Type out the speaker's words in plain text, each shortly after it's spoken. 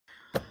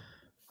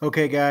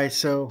Okay, guys.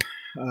 So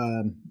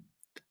um,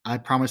 I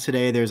promise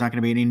today there's not going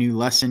to be any new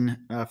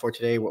lesson for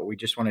today. What we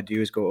just want to do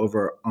is go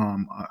over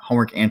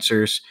homework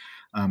answers.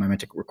 I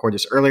meant to record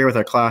this earlier with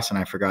our class, and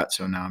I forgot.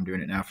 So now I'm doing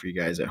it now for you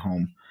guys at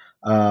home.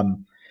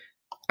 Um,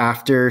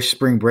 After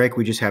spring break,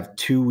 we just have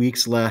 2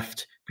 weeks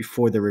left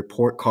before the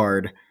report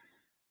card.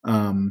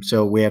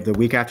 So we have the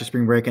week after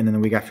spring break, and then the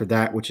week after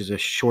that, which is a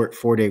short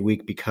 4-day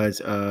week because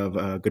of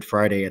Good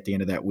Friday at the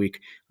end of that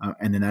week,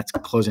 and then that's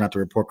closing out the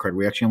report card.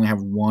 We actually only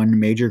have one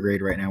major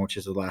grade right now, which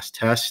is the last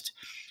test,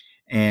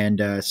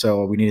 and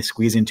so we need to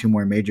squeeze in two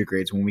more major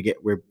grades. When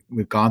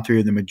we've gone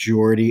through the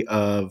majority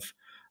of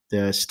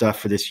the stuff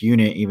for this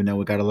unit, even though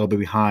we got a little bit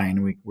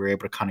behind, we were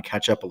able to kind of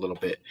catch up a little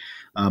bit.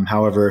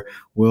 However,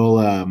 we'll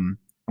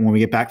when we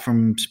get back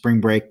from spring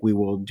break, we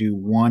will do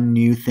one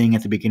new thing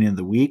at the beginning of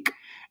the week,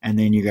 and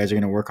then you guys are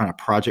going to work on a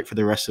project for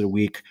the rest of the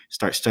week,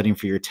 start studying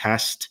for your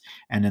test,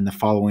 and then the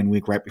following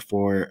week, right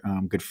before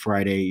Good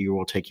Friday, you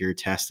will take your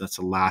test. That's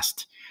the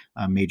last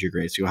major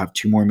grade. So you'll have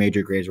two more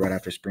major grades right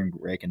after spring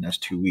break in those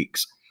 2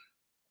 weeks.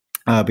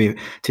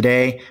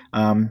 Today,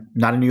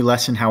 not a new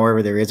lesson.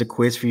 However, there is a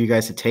quiz for you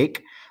guys to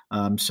take.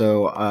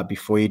 So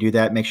before you do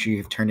that, make sure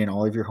you've turned in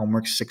all of your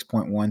homework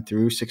 6.1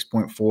 through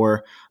 6.4.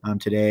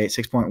 Today,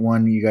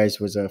 6.1, you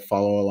guys was a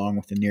follow along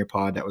with the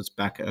Nearpod that was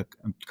back a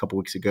couple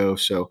weeks ago.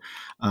 So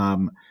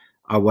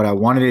what I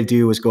wanted to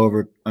do was go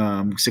over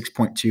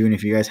 6.2. And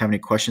if you guys have any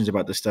questions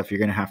about this stuff, you're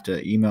going to have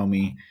to email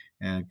me,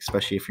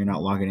 especially if you're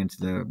not logging into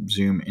the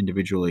Zoom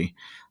individually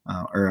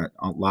or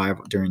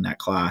live during that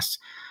class.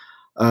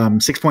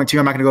 6.2,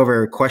 I'm not going to go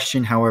over a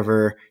question.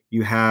 However,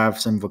 you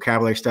have some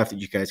vocabulary stuff that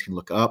you guys can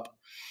look up.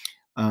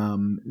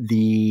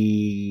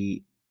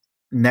 The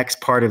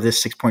next part of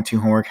this 6.2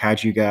 homework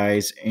had you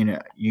guys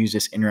use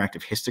this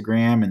interactive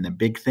histogram. And the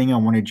big thing I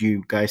wanted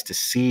you guys to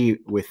see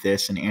with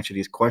this and answer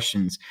these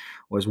questions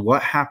was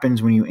what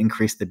happens when you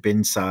increase the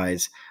bin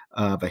size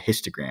of a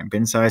histogram.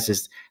 Bin size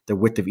is the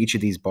width of each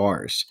of these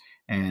bars.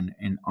 And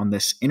on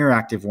this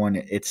interactive one,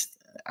 it's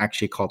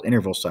actually called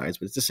interval size,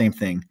 but it's the same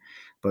thing.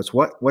 But it's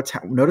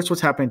notice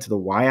what's happening to the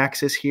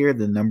y-axis here,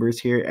 the numbers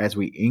here, as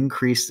we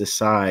increase the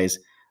size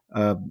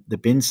of the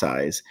bin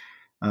size.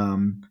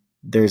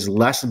 There's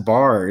less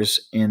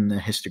bars in the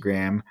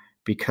histogram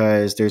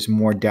because there's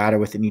more data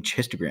within each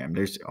histogram.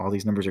 There's all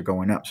these numbers are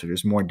going up, so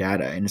there's more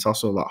data, and it's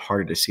also a lot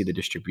harder to see the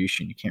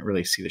distribution. You can't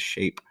really see the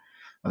shape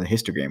of the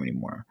histogram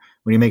anymore.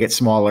 When you make it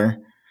smaller,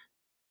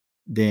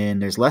 then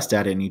there's less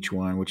data in each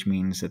one, which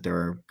means that there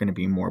are going to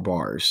be more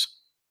bars.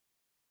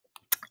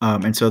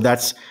 And so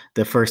that's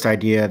the first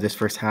idea of this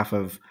first half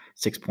of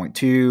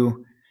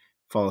 6.2.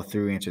 Follow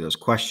through, answer those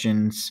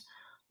questions.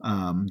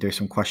 There's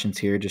some questions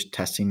here just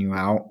testing you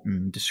out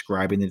and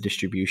describing the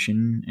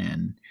distribution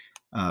and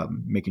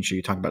making sure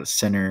you talk about the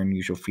center and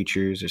usual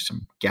features. There's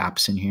some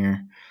gaps in here.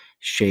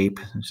 Shape,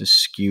 there's a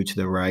skew to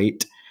the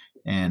right.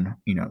 And,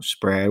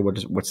 spread,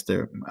 what's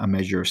a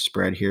measure of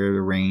spread here,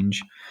 the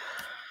range.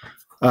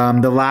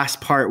 The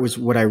last part was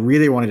what I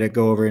really wanted to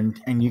go over,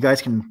 and you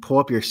guys can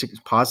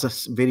pause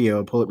this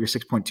video, pull up your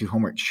 6.2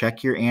 homework,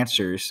 check your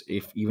answers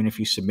even if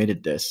you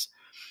submitted this.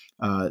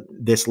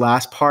 This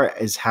last part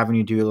is having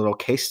you do a little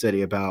case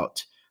study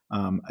about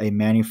a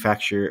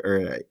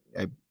manufacturer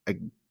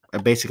or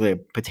basically a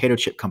potato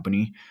chip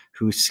company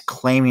who's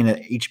claiming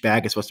that each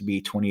bag is supposed to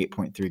be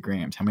 28.3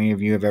 grams. How many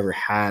of you have ever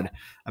had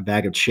a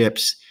bag of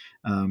chips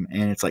and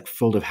it's like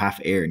filled with half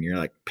air and you're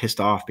like pissed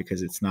off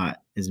because it's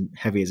not as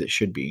heavy as it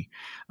should be?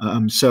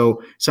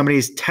 So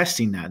somebody's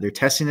testing that. They're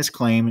testing this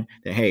claim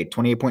that, hey,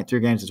 28.3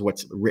 grams is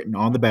what's written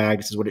on the bag.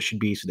 This is what it should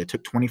be. So they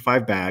took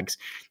 25 bags.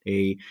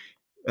 They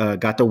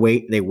got the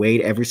weight. They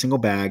weighed every single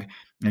bag,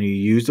 and you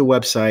use the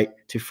website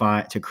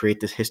to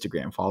create this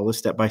histogram. Follow this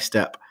step by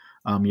step.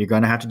 You're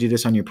going to have to do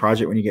this on your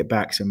project when you get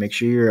back, so make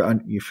sure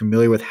you're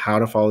familiar with how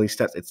to follow these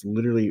steps. It's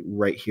literally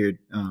right here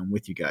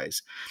with you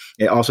guys.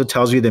 It also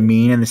tells you the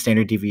mean and the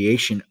standard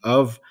deviation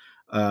of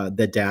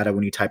the data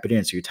when you type it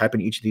in. So you're typing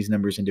each of these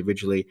numbers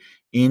individually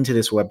into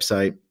this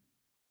website.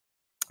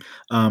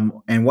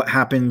 And what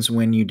happens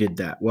when you did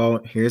that? Well,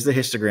 here's the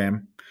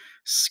histogram,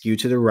 skew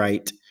to the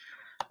right.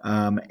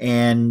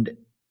 And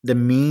the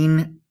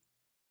mean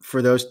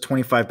for those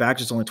 25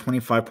 bags is only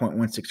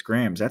 25.16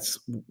 grams.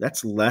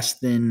 That's less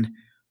than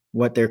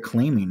what they're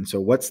claiming. So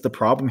what's the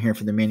problem here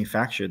for the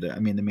manufacturer? The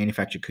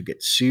manufacturer could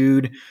get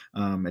sued.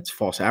 It's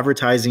false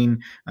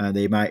advertising.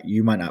 They might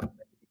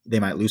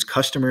lose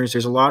customers.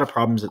 There's a lot of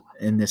problems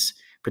in this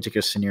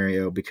particular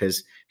scenario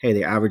because, hey,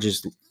 the average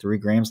is 3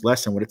 grams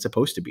less than what it's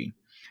supposed to be.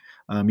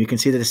 You can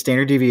see that the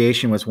standard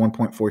deviation was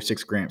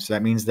 1.46 grams. So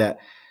that means that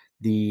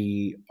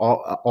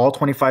all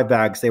 25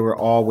 bags, they were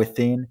all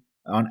within,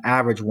 on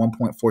average,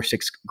 1.46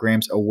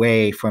 grams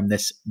away from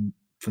this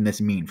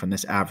mean, from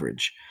this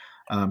average.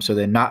 So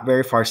they're not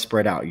very far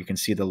spread out. You can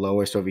see the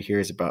lowest over here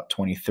is about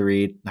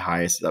 23, the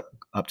highest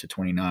up to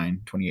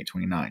 29, 28,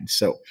 29.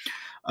 So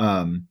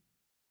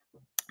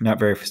not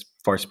very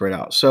far spread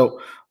out. So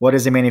what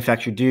does the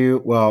manufacturer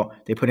do? Well,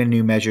 they put in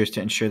new measures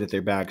to ensure that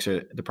their bags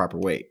are the proper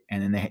weight,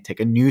 and then they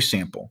take a new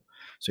sample.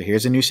 So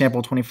here's a new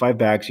sample, 25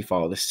 bags. You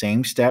follow the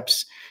same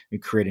steps We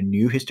create a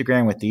new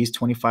histogram with these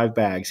 25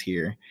 bags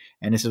here,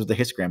 and this is what the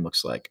histogram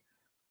looks like.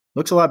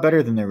 Looks a lot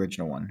better than the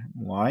original one.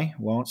 Why?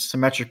 Well, it's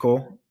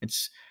symmetrical.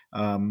 It's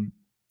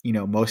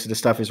most of the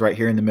stuff is right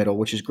here in the middle,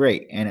 which is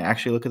great. And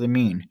actually, look at the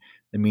mean.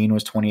 The mean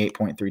was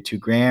 28.32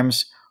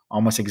 grams,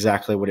 almost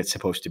exactly what it's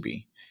supposed to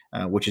be,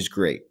 which is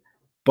great.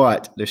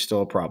 But there's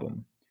still a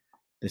problem.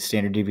 The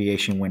standard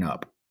deviation went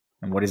up.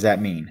 And what does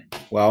that mean?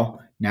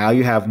 Well, now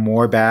you have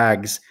more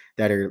bags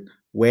that are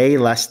way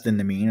less than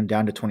the mean,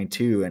 down to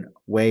 22, and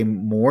way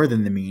more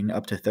than the mean,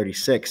 up to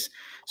 36.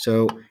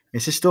 So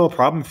this is still a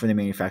problem for the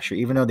manufacturer,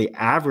 even though the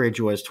average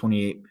was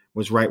 28,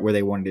 was right where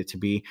they wanted it to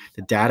be.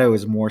 The data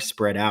is more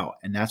spread out,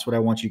 and that's what I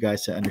want you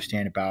guys to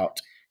understand about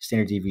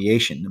standard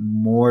deviation. The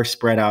more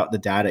spread out the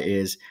data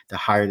is, the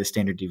higher the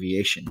standard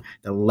deviation.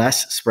 The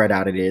less spread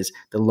out it is,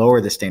 the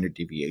lower the standard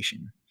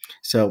deviation.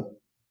 So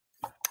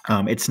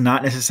it's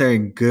not necessarily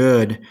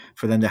good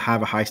for them to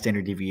have a high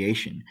standard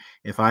deviation.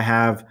 If I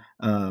have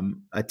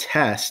a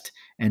test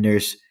and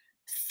there's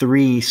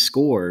 3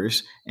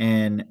 scores,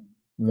 and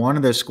one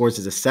of those scores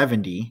is a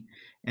 70,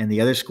 and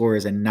the other score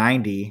is a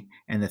 90,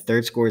 and the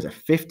third score is a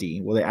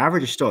 50, well, the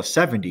average is still a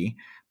 70,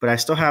 but I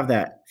still have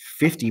that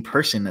 50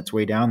 person that's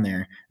way down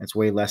there. That's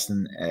way less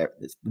than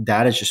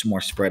that is just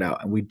more spread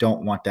out, and we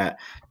don't want that.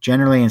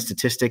 Generally, in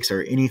statistics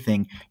or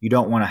anything, you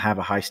don't want to have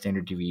a high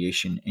standard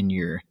deviation in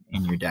your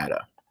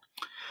data.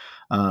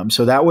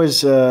 So that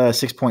was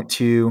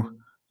 6.2.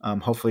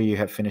 Hopefully you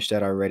have finished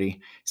that already.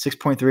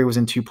 6.3 was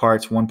in 2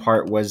 parts. One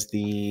part was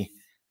the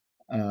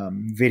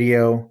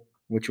video,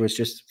 which was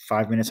just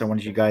 5 minutes. I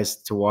wanted you guys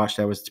to watch.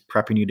 That was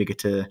prepping you to get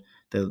to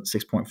the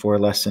 6.4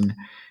 lesson.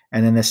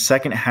 And then the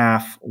second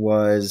half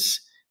was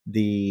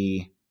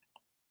the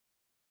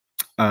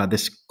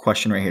this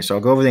question right here. So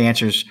I'll go over the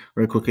answers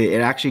really quickly.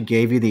 It actually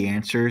gave you the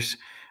answers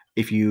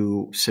if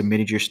you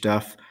submitted your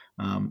stuff.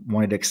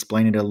 Wanted to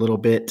explain it a little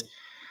bit.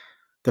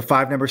 The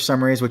 5-number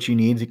summary is what you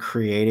need to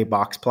create a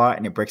box plot,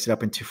 and it breaks it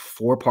up into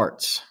 4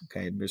 parts.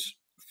 Okay, there's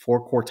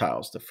 4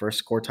 quartiles: the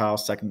first quartile,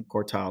 second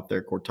quartile,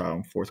 third quartile,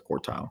 and fourth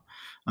quartile.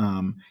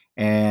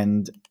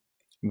 And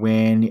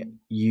when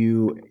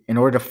in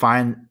order to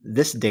find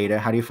this data,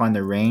 how do you find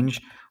the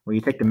range? Well,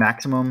 you take the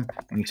maximum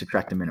and you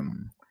subtract the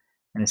minimum.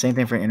 And the same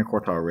thing for an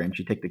interquartile range.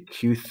 You take the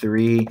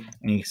Q3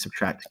 and you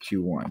subtract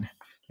Q1.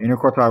 The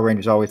interquartile range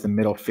is always the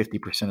middle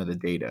 50% of the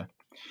data.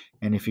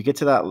 And if you get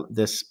to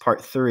this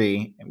part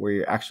 3, where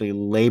you're actually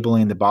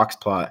labeling the box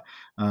plot,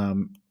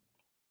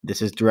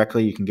 this is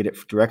you can get it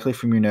directly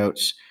from your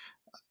notes.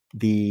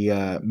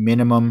 The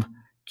minimum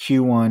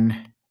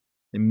Q1,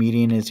 the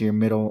median is your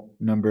middle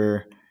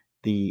number,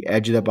 the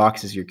edge of the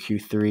box is your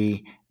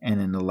Q3, and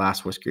then the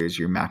last whisker is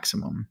your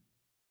maximum.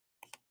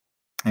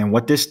 And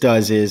what this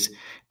does is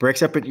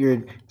breaks up your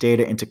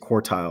data into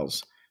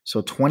quartiles.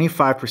 So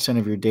 25%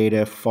 of your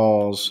data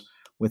falls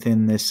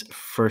within this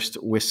first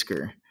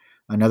whisker.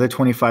 Another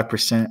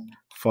 25%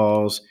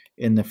 falls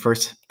in the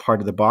first part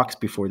of the box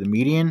before the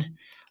median.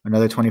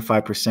 Another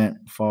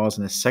 25% falls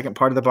in the second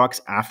part of the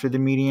box after the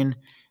median.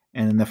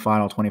 And then the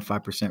final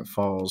 25%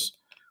 falls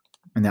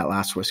in that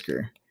last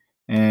whisker.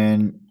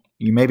 And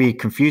you may be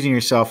confusing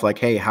yourself like,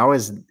 hey,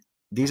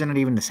 these are not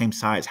even the same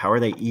size. How are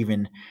they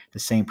even the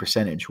same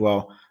percentage?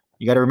 Well,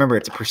 you got to remember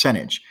it's a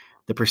percentage.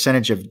 The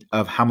percentage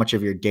of how much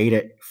of your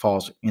data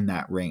falls in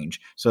that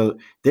range. So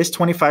this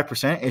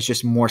 25% is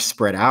just more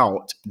spread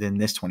out than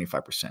this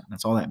 25%.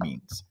 That's all that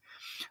means.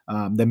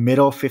 The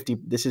middle 50,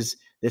 this is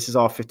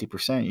all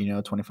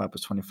 50%, 25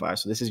 plus 25.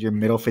 So this is your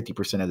middle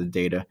 50% of the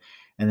data.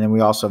 And then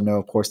we also know,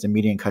 of course, the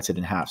median cuts it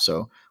in half.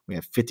 So we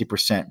have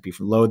 50%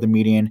 below the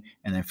median,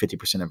 and then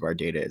 50% of our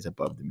data is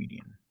above the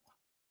median.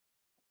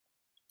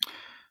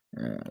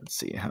 Let's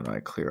see, how do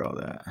I clear all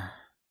that?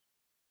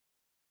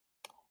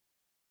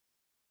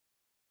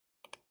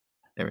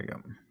 There we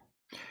go.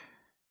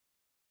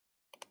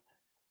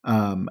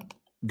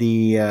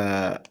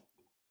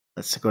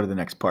 Let's go to the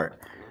next part.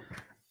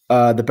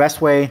 The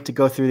best way to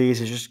go through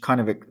these is just kind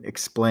of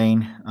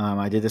explain.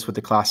 I did this with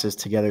the classes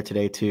together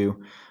today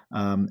too.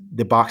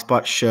 The box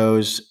plot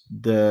shows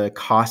the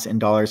cost in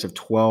dollars of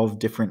 12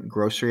 different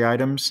grocery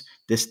items.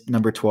 This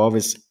number 12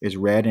 is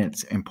red, and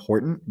it's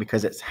important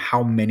because it's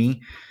how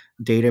many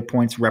data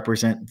points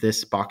represent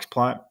this box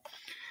plot.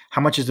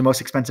 How much is the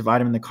most expensive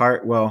item in the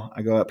cart? Well,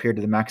 I go up here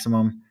to the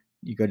maximum.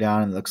 You go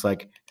down, and it looks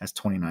like that's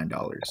 $29.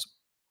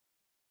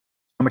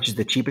 How much is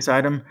the cheapest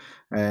item?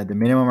 The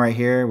minimum right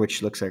here,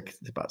 which looks like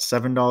it's about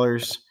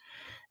 $7.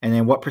 And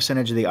then what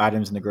percentage of the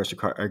items in the grocery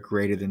cart are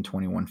greater than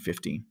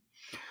 $21.50?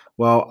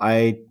 Well,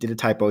 I did a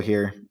typo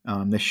here.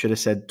 This should have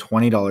said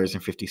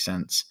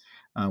 $20.50,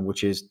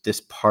 which is this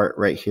part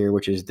right here,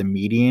 which is the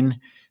median.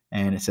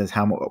 And it says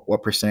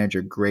what percentage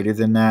are greater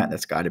than that.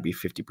 That's got to be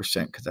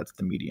 50% because that's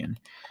the median.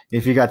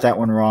 If you got that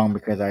one wrong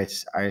because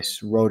I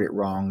wrote it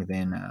wrong,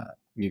 then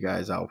you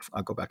guys, I'll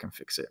go back and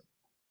fix it.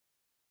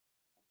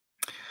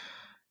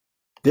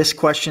 This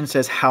question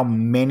says how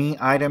many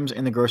items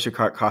in the grocery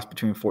cart cost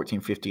between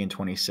 $14.50 and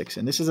 $26.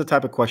 And this is a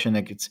type of question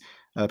that gets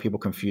people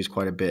confused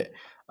quite a bit.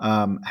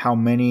 How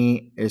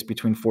many is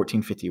between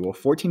 $14.50? Well,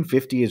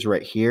 $14.50 is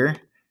right here.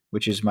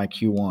 which is my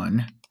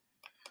Q1.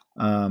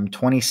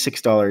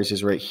 $26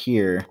 is right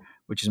here,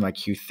 which is my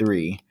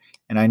Q3.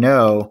 And I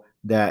know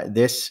that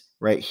this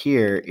right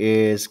here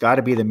is got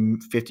to be the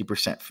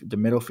 50%, the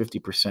middle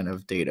 50%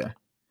 of data.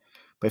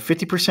 But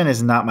 50%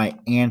 is not my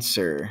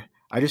answer.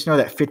 I just know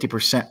that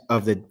 50%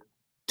 of the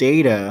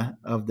data,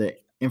 of the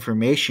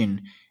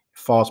information,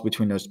 falls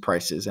between those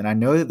prices. And I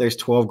know that there's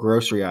 12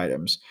 grocery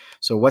items.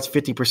 So what's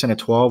 50% of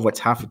 12?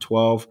 What's half of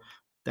 12?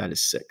 That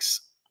is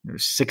 6.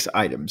 There's 6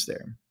 items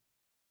there.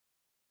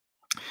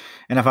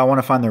 And if I want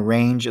to find the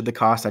range of the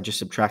cost, I just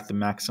subtract the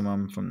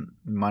maximum from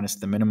minus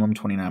the minimum,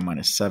 29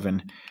 minus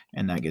 7,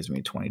 and that gives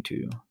me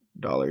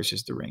 $22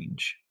 is the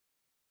range.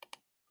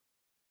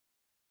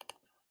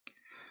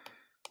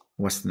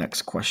 What's the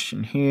next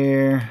question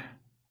here?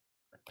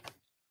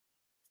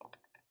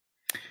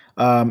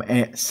 And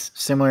it's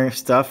similar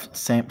stuff,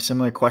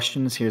 similar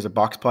questions. Here's a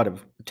box plot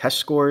of test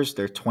scores.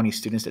 There are 20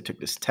 students that took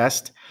this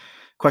test.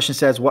 Question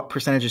says, what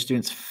percentage of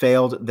students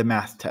failed the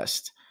math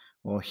test?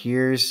 Well,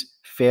 here's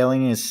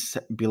failing is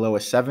below a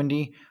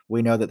 70.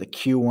 We know that the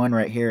Q1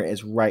 right here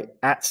is right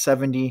at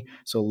 70.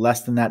 So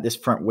less than that, this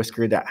front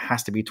whisker, that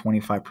has to be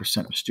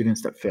 25% of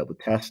students that failed the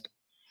test.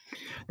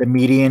 The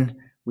median,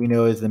 we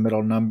know, is the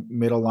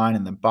middle line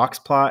in the box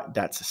plot.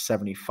 That's a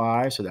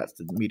 75. So that's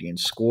the median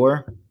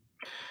score.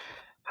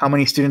 How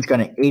many students got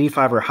an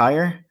 85 or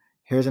higher?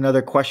 Here's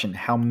another question.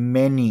 How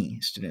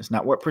many students?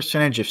 Not what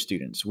percentage of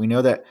students. We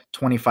know that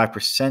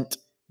 25%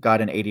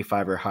 got an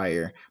 85 or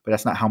higher, but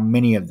that's not how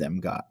many of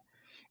them got.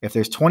 If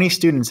there's 20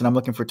 students and I'm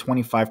looking for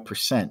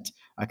 25%,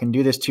 I can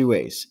do this 2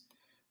 ways.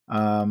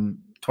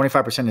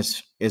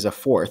 25% is a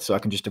fourth, so I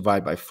can just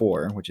divide by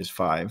 4, which is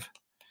 5.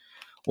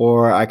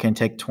 Or I can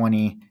take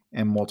 20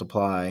 and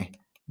multiply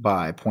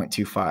by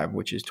 0.25,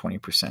 which is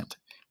 20%.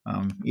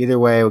 Either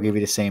way, will give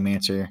you the same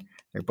answer.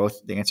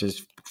 The answer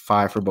is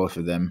 5 for both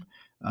of them.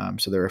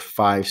 So there are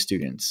 5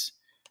 students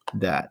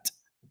that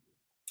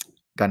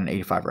got an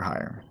 85 or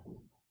higher.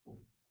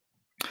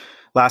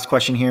 Last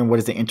question here. What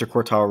is the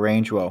interquartile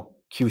range? Well,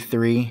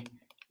 Q3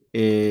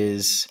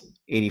 is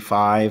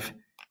 85.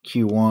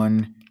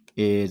 Q1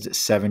 is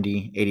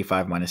 70.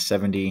 85 minus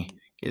 70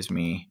 gives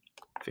me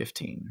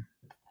 15.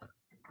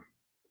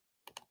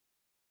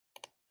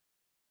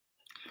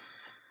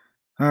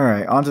 All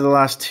right, on to the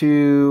last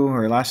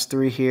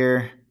 3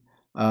 here.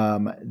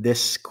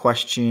 This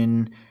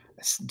question,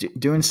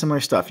 doing similar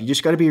stuff. You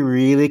just got to be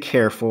really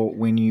careful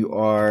when you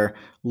are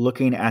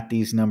looking at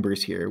these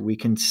numbers here. We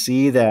can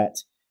see that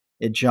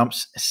it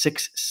jumps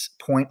 6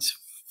 points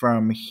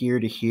from here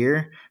to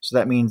here. So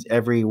that means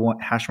every one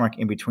hash mark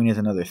in between is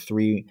another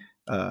 3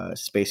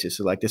 spaces.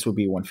 So like this would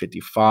be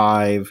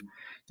 155.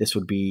 This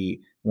would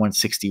be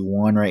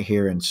 161 right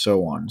here, and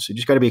so on. So you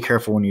just got to be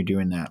careful when you're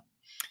doing that.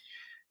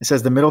 It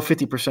says the middle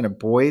 50% of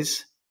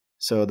boys.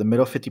 So the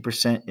middle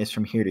 50% is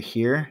from here to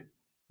here.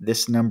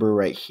 This number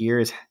right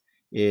here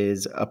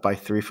is up by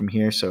 3 from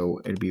here, so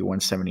it'd be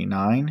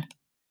 179.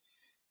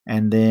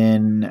 And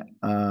then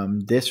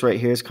this right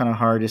here is kind of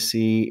hard to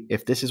see.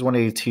 If this is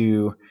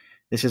 182,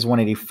 this is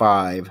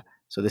 185.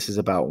 So this is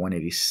about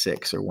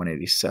 186 or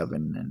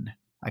 187. And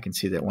I can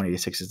see that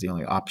 186 is the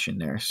only option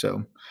there.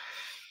 So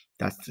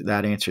that's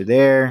that answer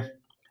there.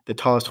 The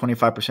tallest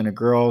 25% of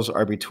girls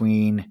are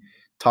between,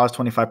 tallest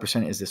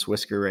 25% is this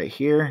whisker right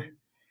here.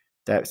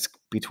 That's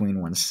between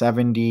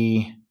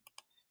 170.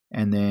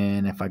 And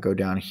then if I go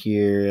down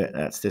here,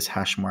 that's this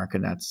hash mark,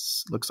 and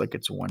that's looks like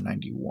it's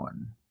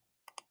 191.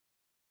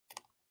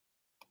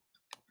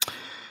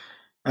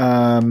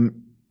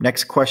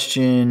 Next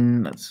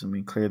question. Let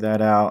me clear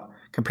that out.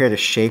 Compare the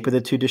shape of the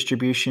 2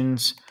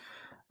 distributions.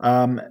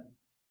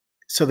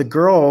 So the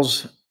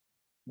girls,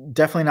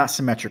 definitely not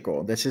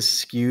symmetrical. This is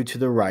skewed to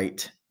the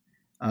right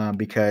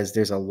because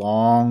there's a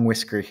long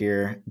whisker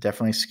here,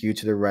 definitely skewed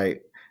to the right,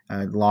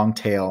 long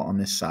tail on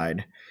this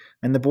side.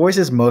 And the boys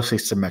is mostly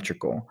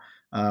symmetrical.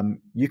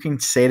 You can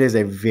say there's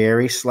a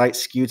very slight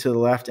skew to the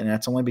left, and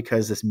that's only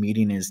because this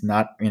median is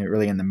not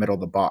really in the middle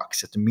of the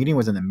box. If the median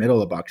was in the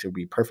middle of the box, it would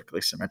be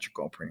perfectly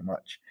symmetrical pretty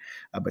much.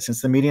 But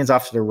since the median's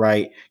off to the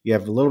right, you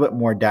have a little bit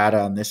more data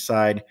on this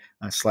side,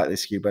 slightly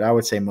skewed, but I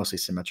would say mostly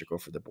symmetrical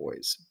for the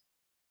boys.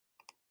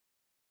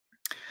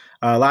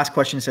 Last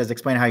question says,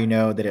 explain how you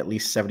know that at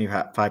least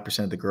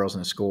 75% of the girls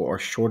in the school are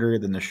shorter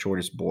than the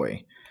shortest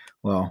boy.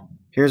 Well,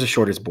 here's the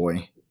shortest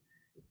boy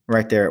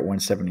right there at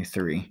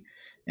 173.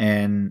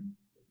 And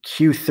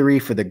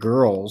Q3 for the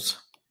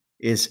girls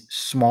is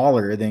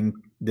smaller than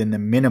the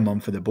minimum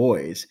for the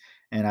boys.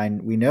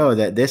 And we know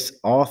that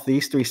all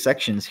these 3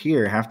 sections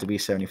here have to be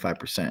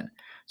 75%.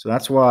 So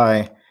that's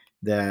why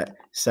that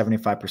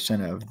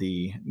 75% of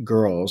the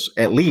girls,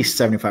 at least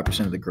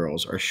 75% of the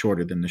girls, are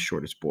shorter than the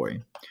shortest boy.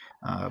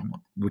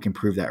 We can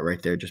prove that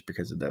right there just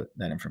because of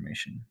that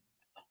information.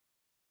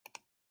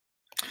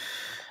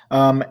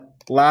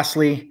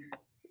 Lastly,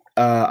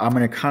 I'm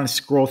going to kind of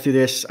scroll through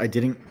this. I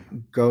didn't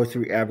go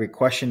through every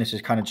question. This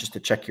is kind of just to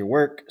check your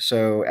work.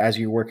 So as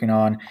you're working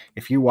on,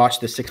 if you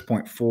watched the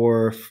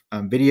 6.4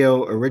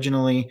 video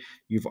originally,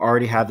 you've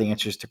already had the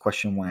answers to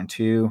question 1 and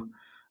 2.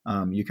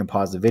 You can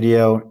pause the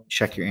video,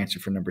 check your answer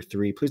for number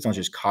 3. Please don't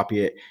just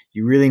copy it.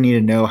 You really need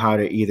to know how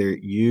to either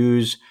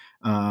use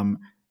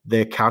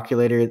the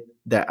calculator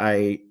that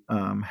I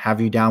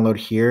have you download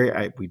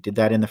here. We did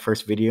that in the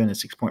first video, in the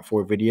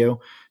 6.4 video.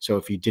 So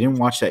if you didn't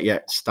watch that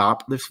yet,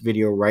 stop this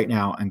video right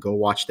now and go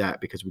watch that,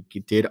 because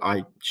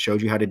I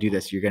showed you how to do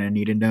this. You're going to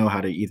need to know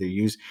how to either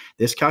use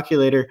this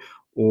calculator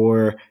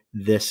or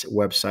this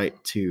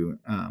website to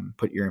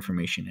put your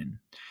information in.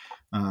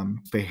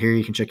 But here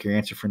you can check your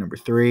answer for number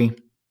 3.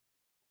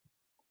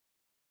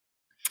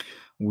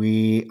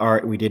 We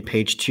did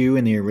page 2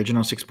 in the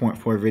original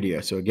 6.4 video.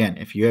 So again,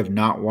 if you have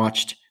not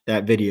watched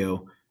that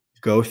video,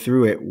 go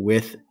through it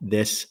with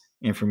this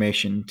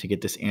information to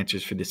get this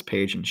answers for this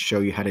page and show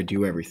you how to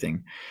do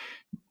everything.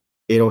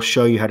 It'll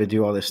show you how to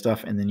do all this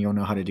stuff, and then you'll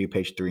know how to do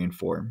page 3 and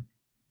 4.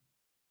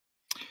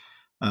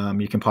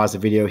 You can pause the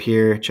video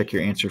here, check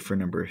your answer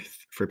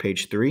for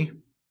page 3.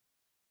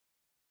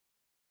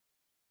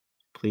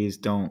 Please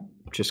don't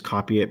just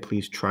copy it.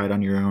 Please try it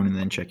on your own and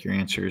then check your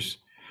answers.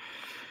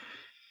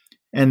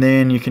 And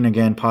then you can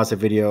again pause the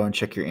video and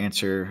check your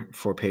answer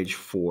for page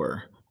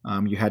 4.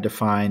 You had to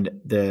find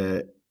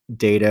the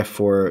data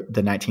for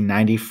the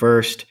 1990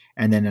 first,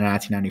 and then the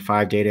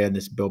 1995 data in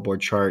this Billboard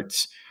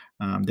charts.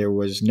 There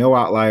was no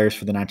outliers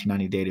for the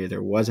 1990 data.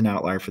 There was an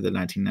outlier for the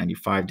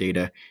 1995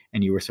 data,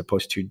 and you were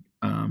supposed to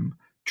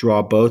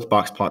draw both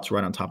box plots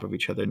right on top of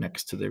each other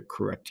next to the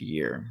correct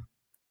year.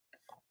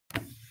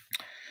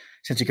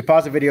 Since you can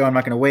pause the video, I'm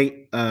not going to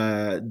wait.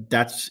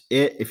 That's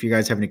it. If you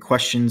guys have any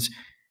questions,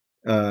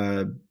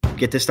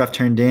 get this stuff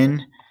turned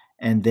in,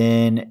 and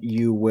then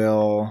you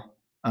will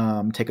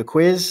take a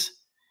quiz.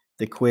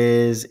 The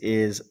quiz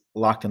is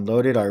locked and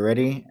loaded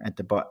already at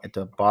the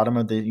bottom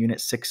of the Unit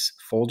 6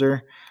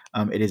 folder.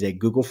 It is a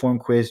Google form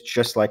quiz,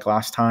 just like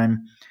last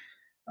time.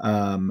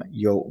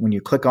 When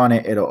you click on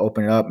it, it'll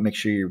open it up. Make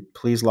sure you're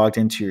please logged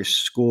into your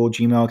school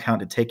Gmail account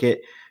to take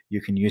it.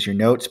 You can use your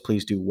notes.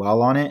 Please do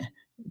well on it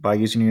by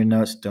using your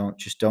notes. Don't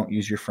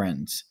use your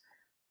friends.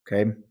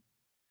 Okay.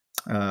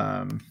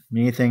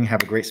 Anything.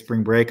 Have a great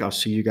spring break. I'll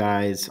see you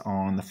guys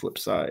on the flip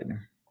side.